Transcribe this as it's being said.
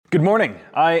Good morning.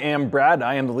 I am Brad.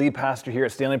 I am the lead pastor here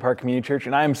at Stanley Park Community Church,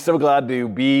 and I am so glad to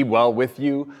be with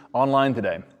you online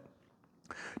today.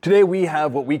 Today we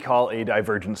have what we call a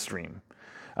divergent stream.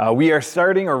 We are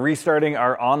starting or restarting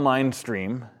our online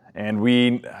stream, and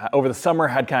we, over the summer,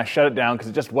 had kind of shut it down because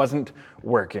it just wasn't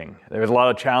working. There was a lot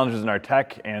of challenges in our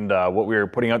tech, and what we were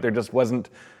putting out there just wasn't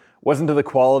to the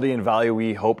quality and value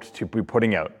we hoped to be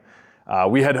putting out.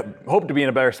 We had hoped to be in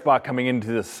a better spot coming into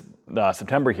this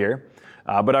September here.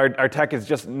 But our tech is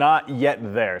just not yet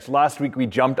there. So last week we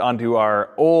jumped onto our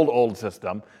old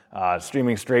system,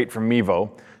 streaming straight from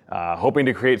Mevo, hoping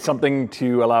to create something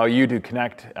to allow you to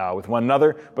connect with one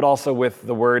another, but also with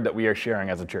the word that we are sharing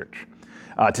as a church.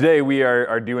 Today we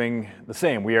are doing the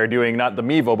same. We are doing not the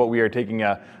Mevo, but we are taking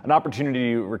an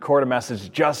opportunity to record a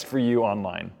message just for you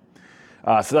online.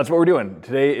 So that's what we're doing.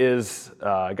 Today is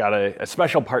got a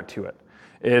special part to it,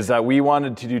 is that we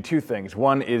wanted to do two things.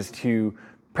 One is to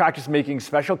practice making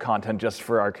special content just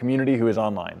for our community who is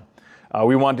online.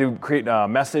 We want to create a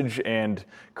message and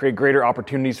create greater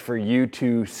opportunities for you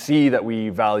to see that we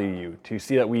value you, to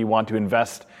see that we want to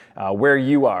invest where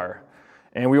you are.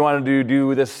 And we wanted to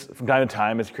do this from time to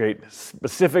time, is create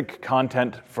specific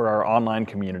content for our online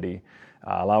community,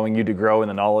 allowing you to grow in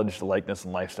the knowledge, the likeness,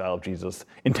 and lifestyle of Jesus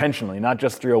intentionally, not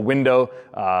just through a window,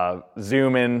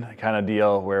 zoom in kind of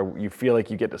deal where you feel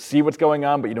like you get to see what's going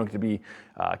on, but you don't get to be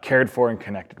cared for and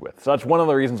connected with. So that's one of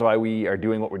the reasons why we are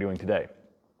doing what we're doing today.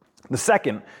 The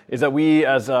second is that we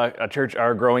as a church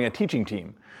are growing a teaching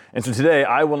team. And so today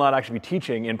I will not actually be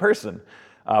teaching in person.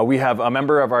 We have a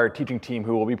member of our teaching team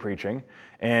who will be preaching,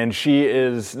 and she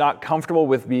is not comfortable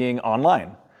with being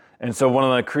online. And so one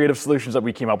of the creative solutions that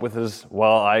we came up with is,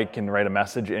 well, I can write a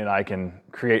message and I can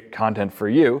create content for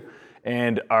you.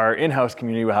 And our in-house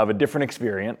community will have a different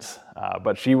experience,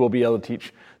 but she will be able to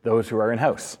teach those who are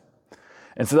in-house.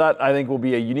 And so that, I think, will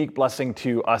be a unique blessing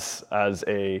to us as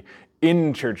a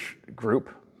in-church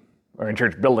group, or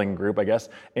in-church building group, I guess,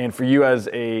 and for you as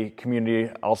a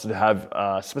community also to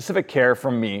have specific care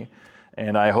from me.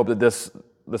 And I hope that this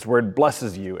word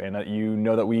blesses you and that you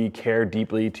know that we care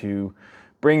deeply to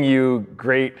bring you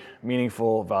great,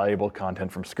 meaningful, valuable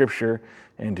content from Scripture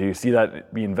and to see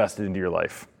that be invested into your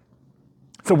life.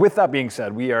 So with that being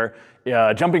said, we are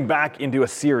jumping back into a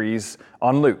series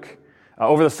on Luke.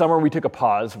 Over the summer, we took a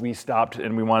pause. We stopped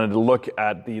and we wanted to look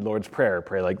at the Lord's Prayer,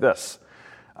 pray like this.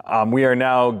 We are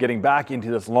now getting back into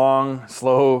this long,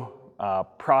 slow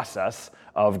process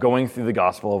of going through the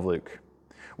Gospel of Luke.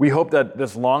 We hope that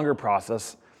this longer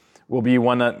process will be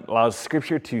one that allows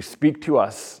Scripture to speak to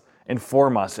us,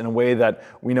 inform us in a way that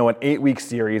we know an 8-week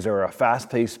series or a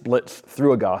fast-paced blitz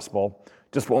through a gospel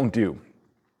just won't do.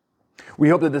 We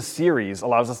hope that this series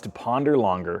allows us to ponder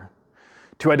longer,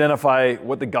 to identify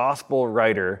what the gospel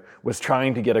writer was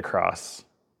trying to get across,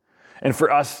 and for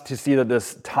us to see that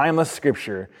this timeless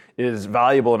Scripture is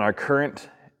valuable in our current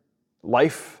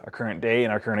life, our current day,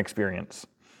 and our current experience.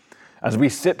 As we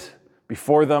sit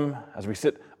before them, as we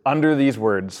sit under these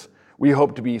words, we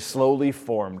hope to be slowly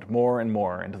formed more and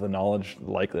more into the knowledge,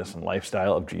 likeness, and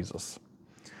lifestyle of Jesus.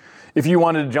 If you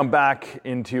wanted to jump back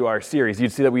into our series,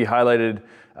 you'd see that we highlighted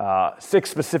 6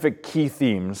 specific key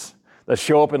themes that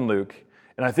show up in Luke,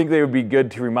 and I think they would be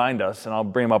good to remind us, and I'll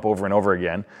bring them up over and over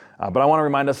again, but I want to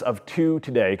remind us of 2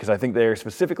 today because I think they are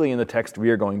specifically in the text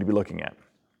we are going to be looking at.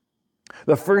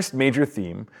 The first major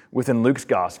theme within Luke's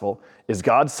gospel is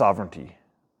God's sovereignty,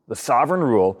 the sovereign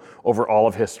rule over all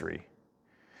of history.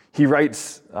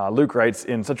 Luke writes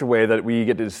in such a way that we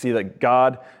get to see that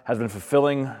God has been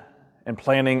fulfilling and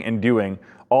planning and doing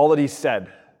all that he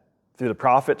said through the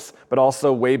prophets, but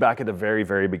also way back at the very,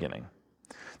 very beginning.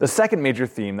 The second major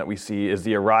theme that we see is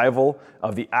the arrival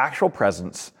of the actual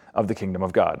presence of the kingdom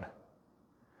of God.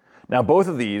 Now, both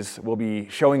of these will be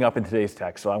showing up in today's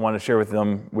text, so I want to share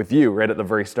them with you right at the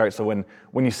very start, so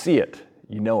when you see it,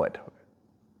 you know it.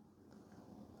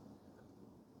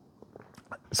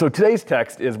 So today's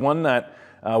text is one that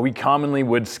we commonly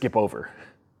would skip over.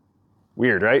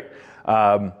 Weird, right?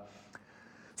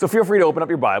 So feel free to open up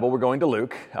your Bible. We're going to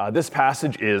Luke. This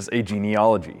passage is a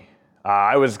genealogy.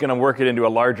 I was going to work it into a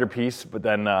larger piece, but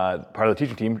then part of the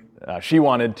teaching team, she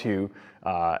wanted to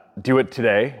do it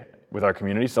today with our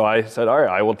community. So I said, all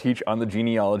right, I will teach on the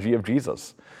genealogy of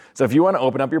Jesus. So if you want to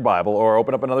open up your Bible or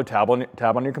open up another tab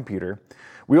on your computer,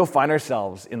 we will find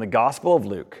ourselves in the Gospel of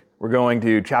Luke. We're going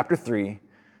to chapter 3,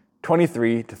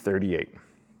 23 to 38.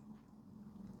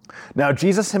 Now,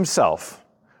 Jesus himself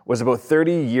was about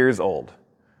 30 years old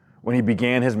when he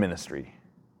began his ministry.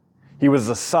 He was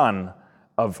the son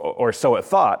of, or so it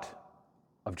thought,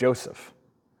 of Joseph.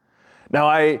 Now,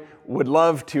 I would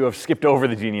love to have skipped over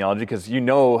the genealogy because you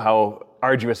know how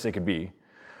arduous it could be.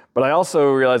 But I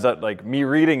also realize that me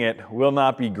reading it will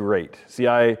not be great. See,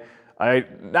 I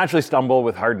naturally stumble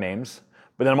with hard names,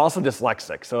 but then I'm also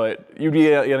dyslexic. So you'd be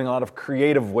getting a lot of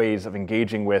creative ways of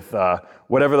engaging with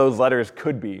whatever those letters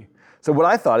could be. So what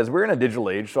I thought is we're in a digital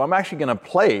age, so I'm actually going to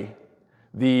play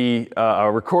the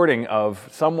recording of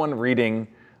someone reading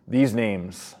these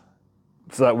names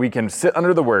so that we can sit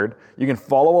under the word, you can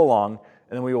follow along,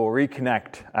 and then we will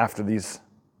reconnect after these.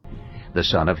 The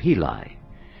son of Heli,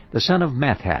 the son of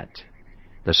Mathat,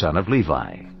 the son of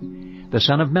Levi, the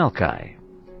son of Melchi,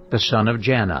 the son of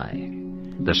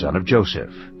Jani, the son of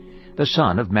Joseph, the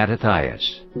son of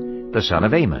Mattathias, the son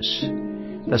of Amos,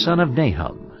 the son of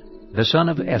Nahum, the son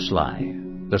of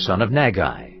Esli, the son of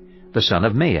Nagai, the son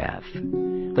of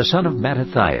Maath, the son of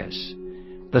Mattathias,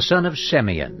 the son of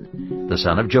Simeon, the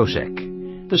son of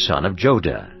Josek, the son of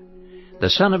Joda, the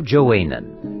son of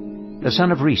Joanan, the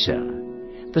son of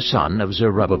Risa, the son of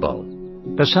Zerubbabel,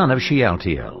 the son of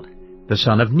Shealtiel, the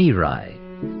son of Neri,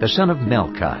 the son of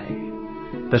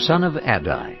Melchi, the son of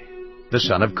Adai, the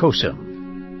son of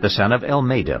Kosam, the son of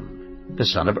Elmadam, the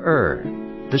son of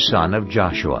the son of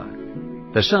Joshua,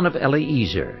 the son of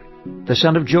Eliezer, the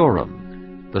son of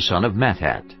Joram, the son of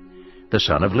Mathat, the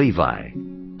son of Levi,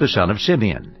 the son of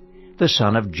Simeon, the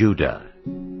son of Judah,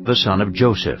 the son of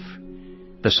Joseph,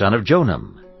 the son of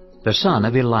Jonam, the son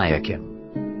of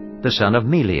Eliakim, the son of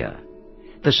Meliah,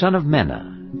 the son of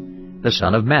Menah, the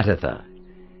son of Mattatha,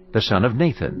 the son of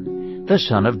Nathan, the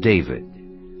son of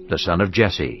David, the son of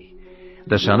Jesse,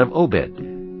 the son of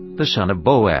Obed, the son of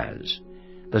Boaz,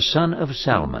 the son of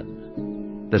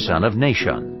Salmon, the son of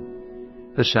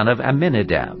Nashon, the son of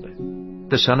Amminadab,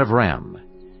 the son of Ram,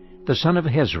 the son of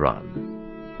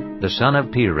Hezron, the son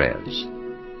of Perez,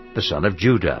 the son of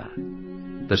Judah,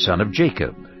 the son of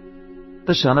Jacob,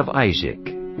 the son of Isaac,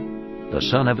 the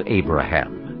son of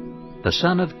Abraham, the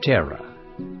son of Terah,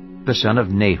 the son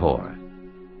of Nahor,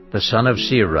 the son of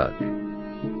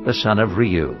Serug, the son of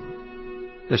Reu,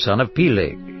 the son of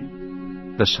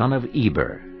Peleg, the son of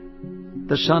Eber,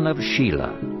 the son of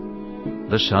Shelah,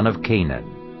 the son of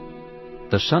Canaan,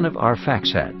 the son of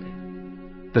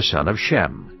Arphaxad, the son of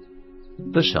Shem,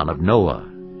 the son of Noah,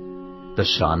 the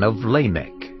son of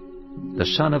Lamech, the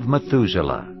son of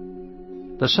Methuselah,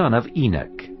 the son of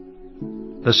Enoch,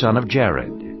 the son of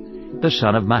Jared, the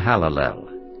son of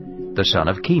Mahalalel, the son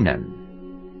of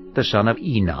Kenan, the son of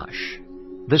Enosh,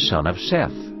 the son of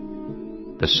Seth,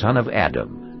 the son of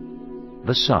Adam,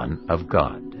 the son of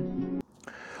God.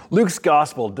 Luke's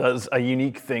gospel does a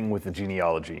unique thing with the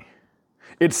genealogy.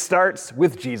 It starts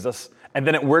with Jesus, and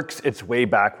then it works its way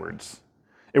backwards.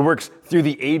 It works through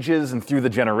the ages and through the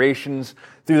generations,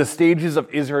 through the stages of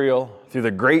Israel, through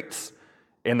the greats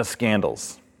and the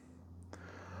scandals.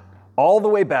 All the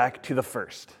way back to the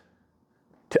first,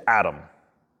 to Adam,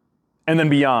 and then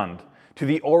beyond, to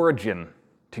the origin,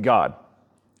 to God.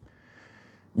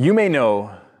 You may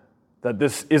know that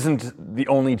this isn't the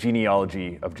only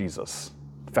genealogy of Jesus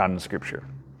found in Scripture.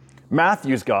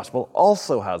 Matthew's gospel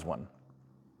also has one.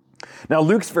 Now,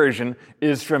 Luke's version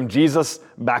is from Jesus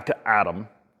back to Adam,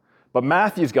 but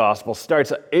Matthew's gospel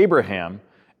starts at Abraham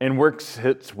and works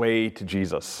its way to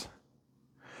Jesus.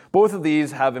 Both of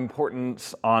these have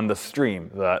importance on the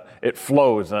stream, that it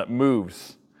flows and it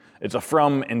moves. It's a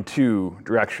from and to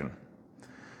direction.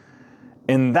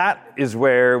 And that is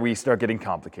where we start getting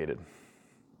complicated.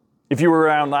 If you were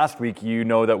around last week, you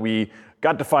know that we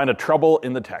got to find a trouble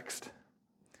in the text.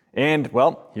 And,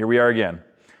 well, here we are again.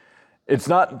 It's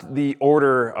not the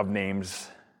order of names.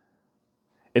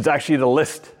 It's actually the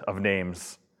list of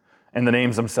names and the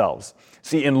names themselves.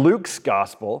 See, in Luke's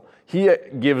gospel, he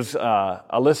gives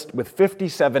a list with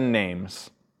 57 names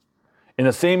in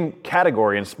the same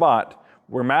category and spot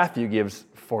where Matthew gives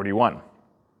 41.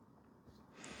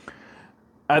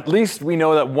 At least we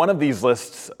know that one of these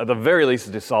lists, at the very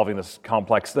least, is solving this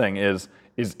complex thing, is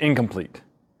incomplete.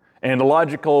 And the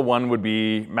logical one would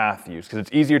be Matthew's, because it's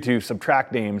easier to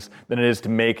subtract names than it is to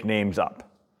make names up.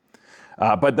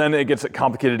 But then it gets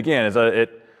complicated again, as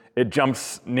it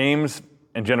jumps names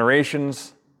and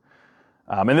generations.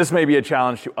 And this may be a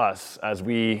challenge to us, as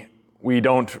we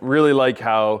don't really like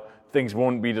how things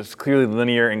won't be just clearly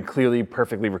linear and clearly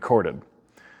perfectly recorded.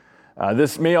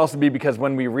 This may also be because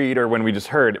when we read, or when we just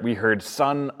heard, we heard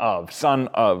son of, son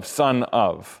of, son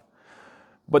of.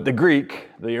 But the Greek,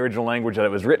 the original language that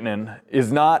it was written in,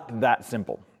 is not that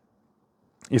simple.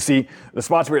 You see, the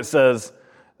spots where it says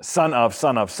son of,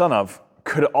 son of, son of,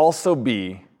 could also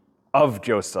be of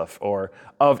Joseph, or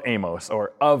of Amos,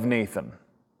 or of Nathan,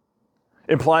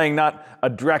 implying not a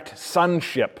direct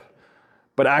sonship,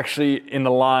 but actually in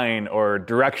the line or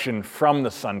direction from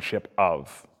the sonship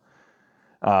of.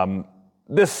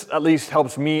 This at least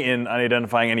helps me in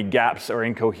identifying any gaps or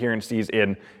incoherencies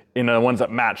in the ones that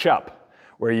match up,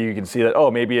 where you can see that, oh,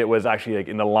 maybe it was actually like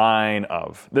in the line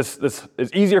of. This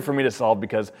is easier for me to solve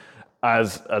because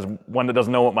as one that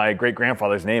doesn't know what my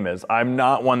great-grandfather's name is, I'm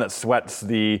not one that sweats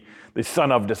the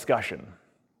son of discussion.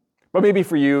 But maybe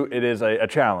for you, it is a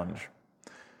challenge.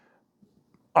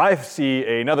 I see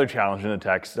another challenge in the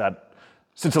text that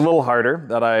sits a little harder,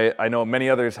 that I know many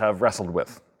others have wrestled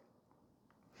with.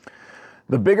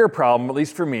 The bigger problem, at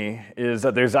least for me, is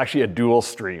that there's actually a dual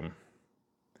stream.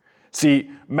 See,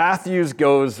 Matthew's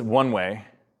goes one way,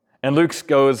 and Luke's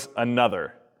goes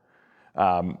another.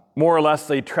 More or less,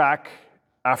 they track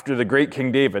after the great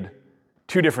King David,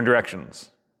 two different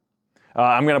directions.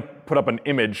 I'm going to put up an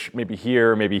image, maybe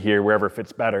here, wherever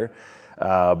fits better,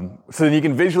 so then you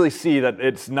can visually see that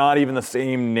it's not even the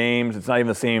same names, it's not even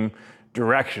the same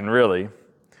direction, really.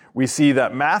 We see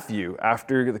that Matthew,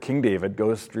 after the King David,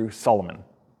 goes through Solomon.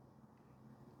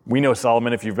 We know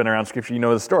Solomon. If you've been around Scripture, you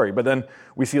know the story. But then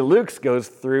we see Luke's goes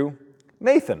through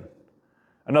Nathan,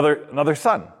 another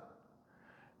son.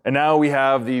 And now we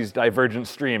have these divergent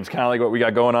streams, kind of like what we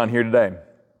got going on here today.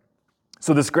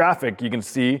 So this graphic, you can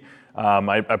see,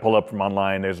 I pulled up from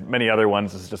online. There's many other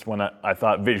ones. This is just one that I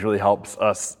thought visually helps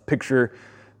us picture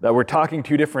that we're talking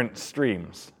two different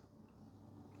streams.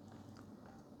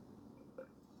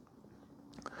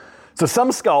 So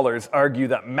some scholars argue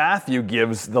that Matthew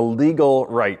gives the legal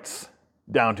rights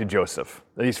down to Joseph,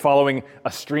 that he's following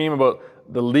a stream about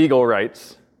the legal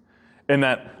rights, and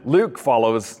that Luke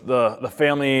follows the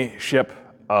family ship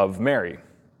of Mary.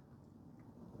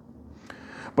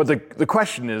 But the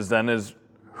question is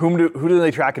who do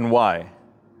they track and why?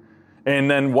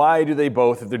 And then why do they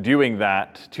both, if they're doing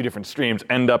that, two different streams,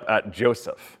 end up at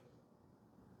Joseph?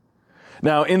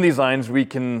 Now, in these lines, we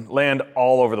can land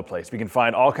all over the place. We can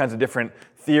find all kinds of different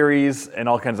theories and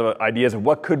all kinds of ideas of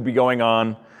what could be going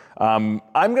on. I'm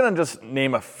going to just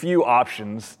name a few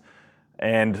options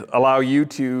and allow you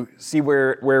to see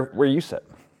where you sit.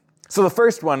 So the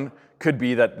first one could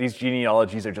be that these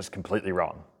genealogies are just completely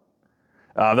wrong.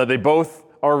 That they both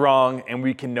are wrong and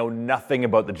we can know nothing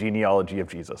about the genealogy of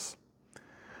Jesus.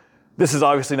 This is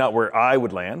obviously not where I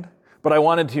would land, but I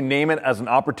wanted to name it as an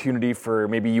opportunity for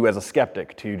maybe you as a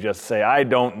skeptic to just say, I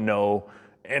don't know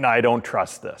and I don't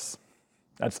trust this.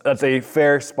 That's a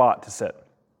fair spot to sit.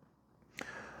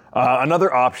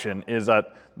 Another option is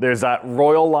that there's that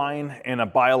royal line and a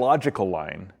biological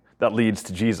line that leads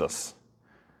to Jesus.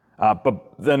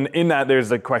 But then in that, there's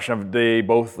the question of they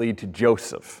both lead to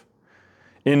Joseph.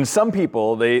 In some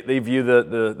people, they view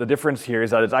the difference here is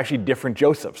that it's actually different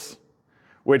Josephs,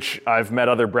 which I've met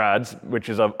other Brads, which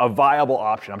is a viable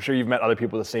option. I'm sure you've met other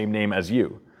people with the same name as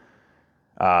you.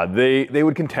 They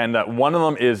would contend that one of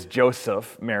them is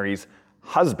Joseph, Mary's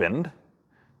husband,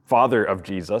 father of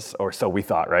Jesus, or so we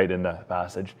thought, right, in the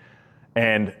passage.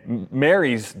 And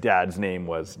Mary's dad's name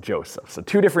was Joseph. So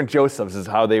two different Josephs is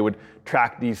how they would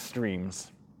track these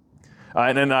streams.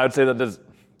 And then I would say that is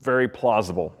very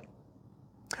plausible.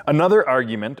 Another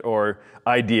argument or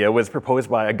idea was proposed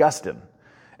by Augustine,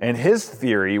 and his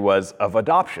theory was of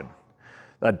adoption.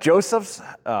 That Joseph's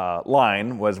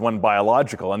line was one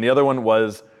biological, and the other one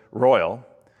was royal,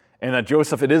 and that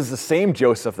Joseph, it is the same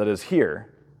Joseph that is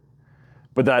here,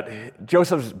 but that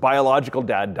Joseph's biological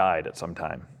dad died at some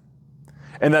time.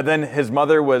 And that then his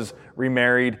mother was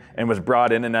remarried and was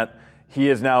brought in, and that he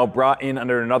is now brought in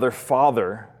under another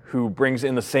father who brings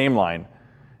in the same line.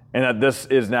 And that this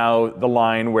is now the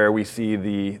line where we see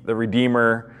the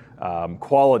Redeemer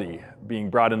quality being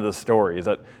brought into the story, is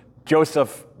that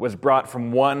Joseph was brought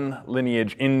from one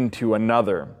lineage into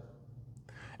another.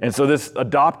 And so this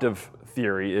adoptive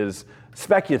theory is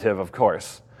speculative, of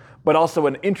course, but also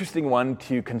an interesting one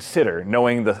to consider,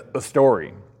 knowing the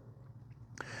story.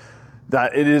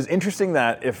 That it is interesting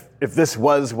that if this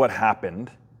was what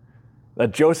happened,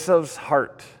 that Joseph's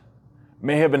heart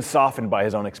may have been softened by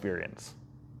his own experience.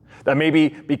 That maybe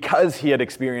because he had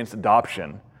experienced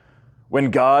adoption,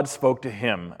 when God spoke to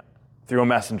him through a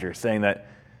messenger saying that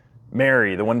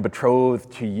Mary, the one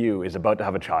betrothed to you, is about to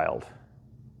have a child.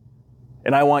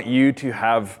 And I want you to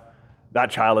have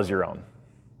that child as your own.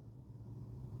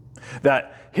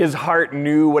 That his heart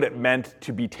knew what it meant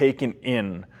to be taken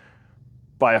in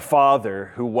by a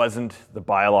father who wasn't the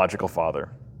biological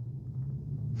father.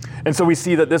 And so we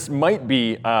see that this might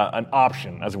be an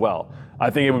option as well. I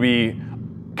think it would be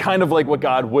kind of like what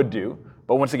God would do,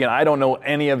 but once again, I don't know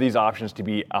any of these options to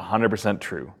be 100%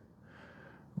 true.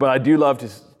 But I do love to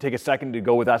take a second to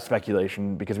go with that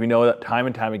speculation, because we know that time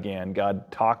and time again,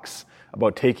 God talks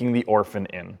about taking the orphan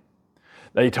in.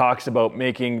 That he talks about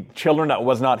making children that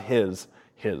was not his.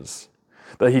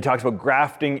 That he talks about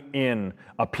grafting in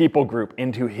a people group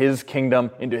into his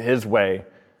kingdom, into his way.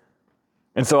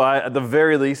 And so at the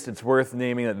very least, it's worth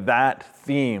naming that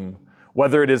theme,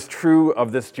 whether it is true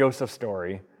of this Joseph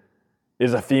story,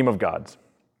 is a theme of God's.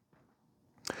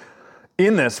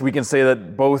 In this, we can say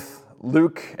that both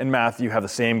Luke and Matthew have the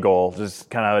same goal, just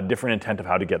kind of a different intent of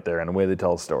how to get there and the way they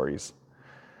tell stories.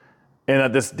 And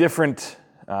that this different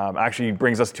actually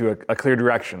brings us to a clear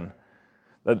direction.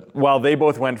 That while they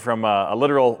both went from a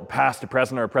literal past to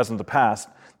present or a present to past,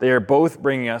 they are both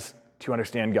bringing us to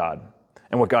understand God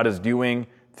and what God is doing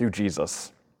through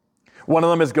Jesus. One of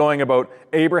them is going about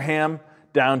Abraham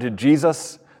down to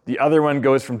Jesus. The other one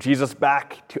goes from Jesus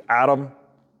back to Adam,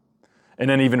 and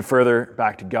then even further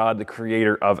back to God, the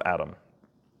creator of Adam.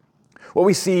 What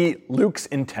we see Luke's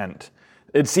intent,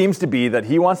 it seems to be that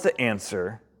he wants to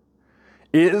answer,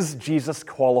 is Jesus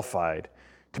qualified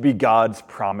to be God's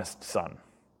promised son?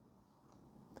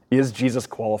 Is Jesus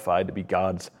qualified to be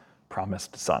God's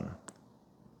promised son?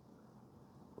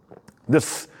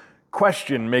 This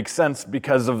question makes sense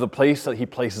because of the place that he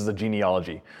places the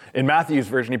genealogy. In Matthew's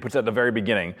version, he puts it at the very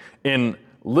beginning. In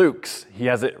Luke's, he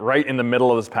has it right in the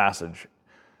middle of this passage,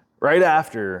 right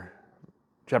after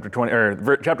chapter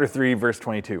 3, verse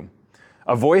 22.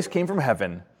 A voice came from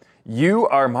heaven, "You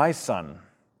are my son,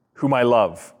 whom I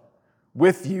love.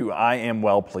 With you I am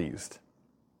well pleased."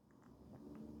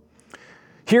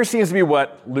 Here seems to be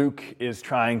what Luke is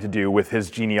trying to do with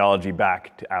his genealogy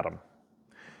back to Adam.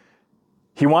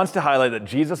 He wants to highlight that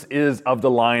Jesus is of the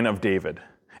line of David,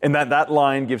 and that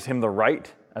line gives him the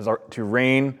right to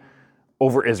reign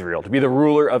over Israel, to be the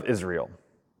ruler of Israel.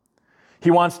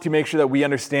 He wants to make sure that we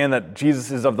understand that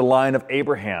Jesus is of the line of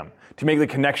Abraham, to make the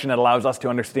connection that allows us to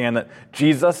understand that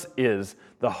Jesus is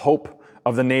the hope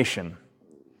of the nation,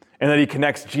 and that he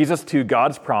connects Jesus to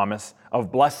God's promise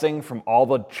of blessing from all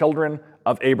the children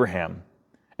of Abraham.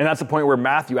 And that's the point where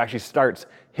Matthew actually starts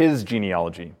his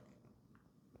genealogy.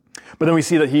 But then we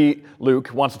see that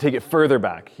Luke, wants to take it further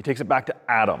back. He takes it back to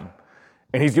Adam.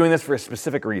 And he's doing this for a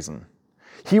specific reason.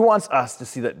 He wants us to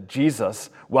see that Jesus,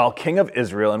 while King of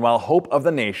Israel and while hope of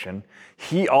the nation,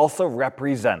 he also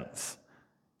represents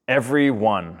every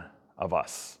one of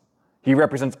us. He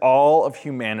represents all of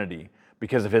humanity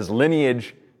because of his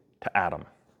lineage to Adam.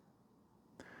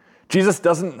 Jesus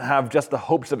doesn't have just the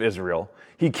hopes of Israel.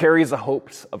 He carries the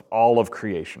hopes of all of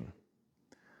creation.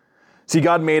 See,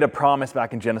 God made a promise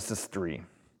back in Genesis 3,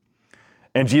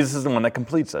 and Jesus is the one that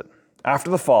completes it. After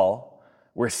the fall,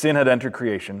 where sin had entered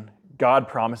creation, God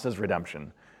promises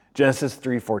redemption. Genesis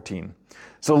 3:14.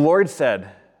 So the Lord said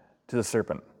to the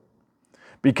serpent,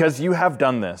 "Because you have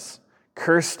done this,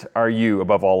 cursed are you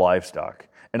above all livestock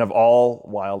and of all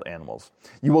wild animals.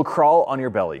 You will crawl on your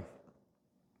belly,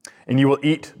 and you will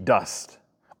eat dust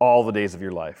all the days of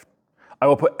your life. I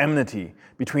will put enmity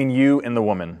between you and the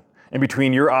woman, and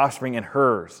between your offspring and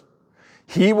hers.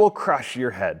 He will crush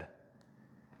your head,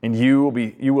 and you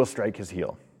will strike his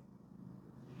heel."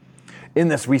 In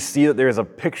this, we see that there is a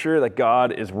picture that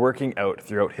God is working out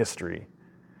throughout history.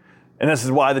 And this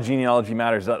is why the genealogy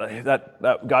matters, that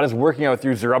God is working out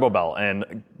through Zerubbabel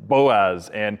and Boaz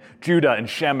and Judah and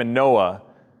Shem and Noah,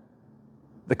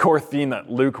 the core theme that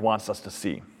Luke wants us to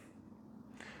see.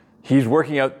 He's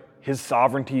working out his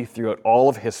sovereignty throughout all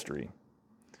of history.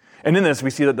 And in this, we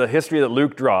see that the history that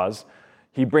Luke draws,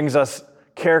 he brings us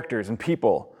characters and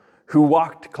people who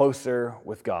walked closer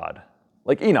with God,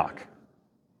 like Enoch.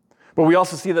 But we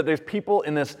also see that there's people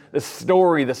in this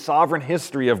story, the sovereign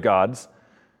history of God's,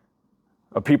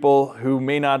 of people who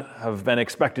may not have been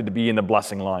expected to be in the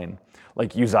blessing line,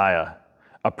 like Uzziah,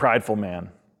 a prideful man.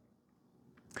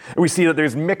 And we see that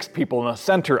there's mixed people in the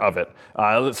center of it.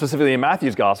 Specifically in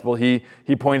Matthew's gospel, he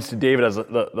points to David as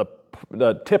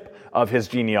the tip of his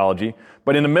genealogy.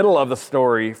 But in the middle of the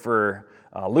story for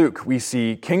Luke, we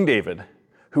see King David,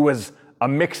 who was a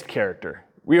mixed character.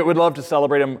 We would love to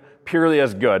celebrate him purely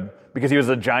as good because he was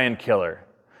a giant killer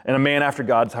and a man after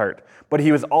God's heart. But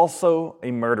he was also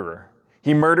a murderer.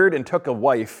 He murdered and took a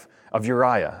wife of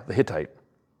Uriah, the Hittite.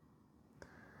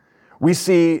 We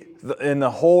see in the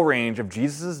whole range of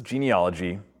Jesus'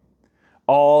 genealogy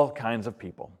all kinds of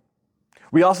people.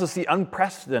 We also see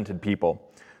unprecedented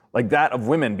people, like that of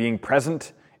women being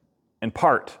present and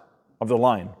part of the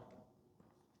line.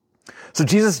 So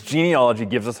Jesus' genealogy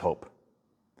gives us hope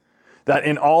that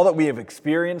in all that we have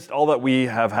experienced, all that we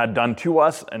have had done to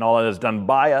us, and all that is done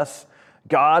by us,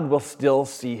 God will still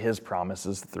see his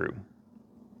promises through.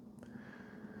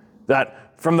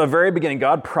 That from the very beginning,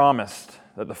 God promised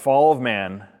that the fall of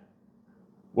man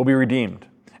will be redeemed,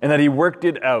 and that he worked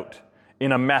it out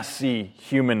in a messy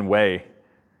human way.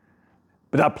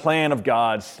 But that plan of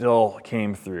God still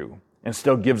came through. and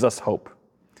still gives us hope.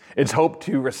 It's hope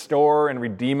to restore and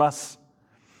redeem us,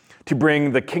 to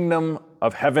bring the kingdom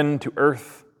of heaven to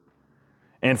earth,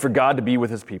 and for God to be with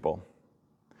his people.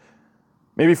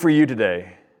 Maybe for you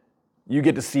today, you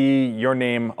get to see your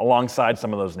name alongside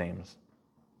some of those names.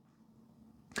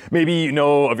 Maybe you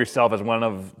know of yourself as one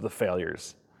of the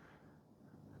failures.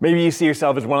 Maybe you see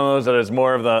yourself as one of those that is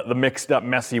more of the mixed up,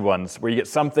 messy ones, where you get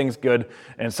some things good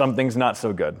and some things not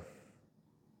so good.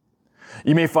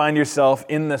 You may find yourself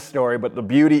in this story, but the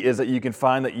beauty is that you can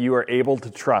find that you are able to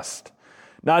trust,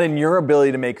 not in your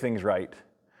ability to make things right,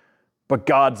 but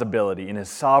God's ability in his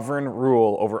sovereign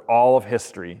rule over all of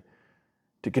history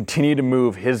to continue to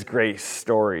move his grace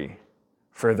story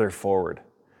further forward.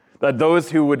 That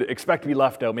those who would expect to be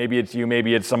left out, maybe it's you,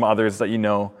 maybe it's some others that you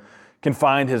know, can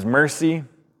find his mercy,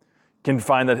 can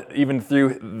find that even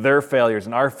through their failures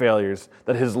and our failures,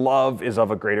 that his love is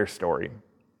of a greater story.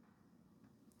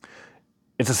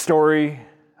 It's a story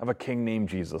of a king named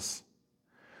Jesus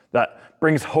that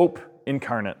brings hope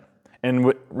incarnate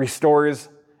and restores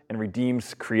and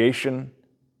redeems creation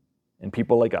and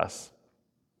people like us.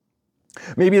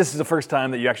 Maybe this is the first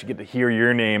time that you actually get to hear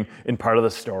your name in part of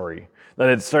the story, that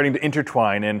it's starting to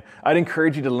intertwine, and I'd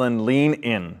encourage you to lean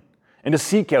in and to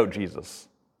seek out Jesus.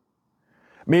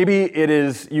 Maybe it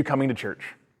is you coming to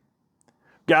church,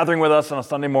 gathering with us on a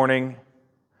Sunday morning.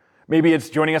 Maybe it's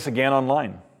joining us again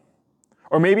online.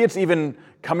 Or maybe it's even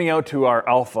coming out to our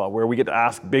Alpha, where we get to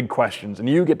ask big questions, and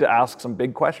you get to ask some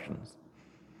big questions.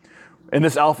 And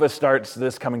this Alpha starts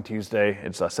this coming Tuesday.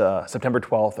 It's September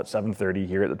 12th at 7:30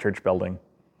 here at the church building.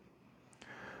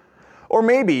 Or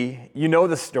maybe you know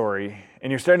the story,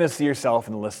 and you're starting to see yourself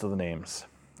in the list of the names.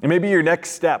 And maybe your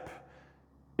next step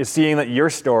is seeing that your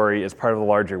story is part of the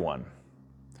larger one,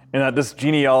 and that this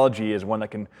genealogy is one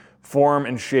that can form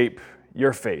and shape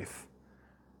your faith,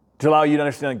 to allow you to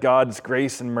understand that God's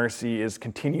grace and mercy is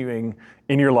continuing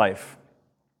in your life.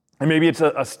 And maybe it's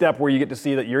a step where you get to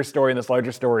see that your story and this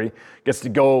larger story gets to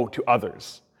go to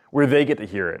others, where they get to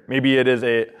hear it. Maybe it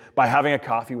is by having a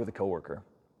coffee with a coworker.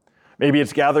 Maybe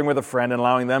it's gathering with a friend and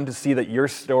allowing them to see that your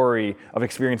story of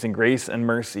experiencing grace and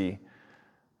mercy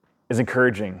is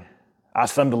encouraging.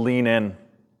 Ask them to lean in.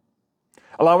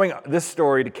 Allowing this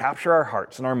story to capture our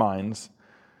hearts and our minds,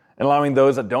 and allowing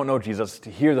those that don't know Jesus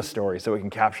to hear the story so it can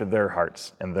capture their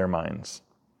hearts and their minds.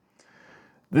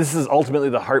 This is ultimately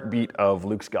the heartbeat of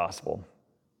Luke's gospel,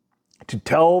 to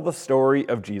tell the story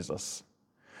of Jesus.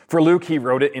 For Luke, he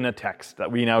wrote it in a text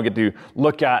that we now get to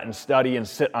look at and study and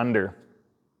sit under.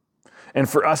 And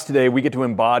for us today, we get to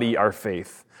embody our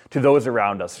faith to those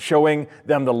around us, showing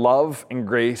them the love and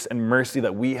grace and mercy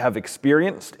that we have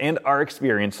experienced and are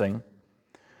experiencing,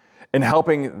 and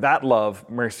helping that love,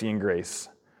 mercy, and grace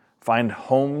find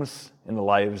homes in the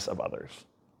lives of others.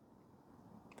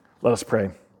 Let us pray.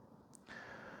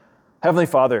 Heavenly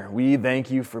Father, we thank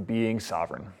you for being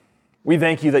sovereign. We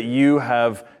thank you that you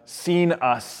have seen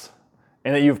us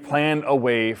and that you've planned a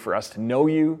way for us to know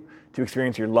you, to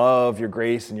experience your love, your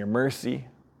grace, and your mercy.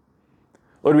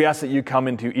 Lord, we ask that you come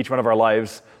into each one of our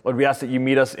lives. Lord, we ask that you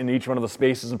meet us in each one of the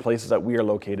spaces and places that we are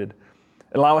located.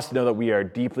 And allow us to know that we are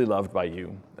deeply loved by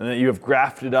you, and that you have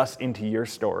grafted us into your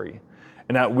story,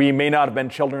 and that we may not have been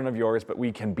children of yours, but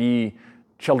we can be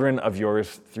children of yours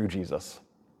through Jesus.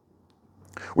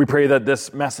 We pray that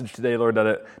this message today, Lord, that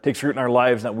it takes root in our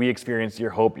lives, that we experience your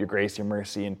hope, your grace, your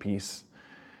mercy, and peace.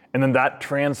 And then that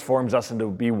transforms us into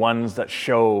be ones that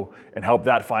show and help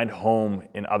that find home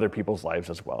in other people's lives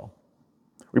as well.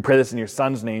 We pray this in your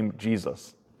Son's name,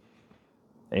 Jesus.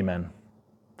 Amen.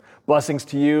 Blessings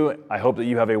to you. I hope that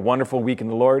you have a wonderful week in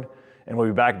the Lord, and we'll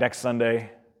be back next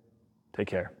Sunday. Take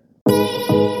care.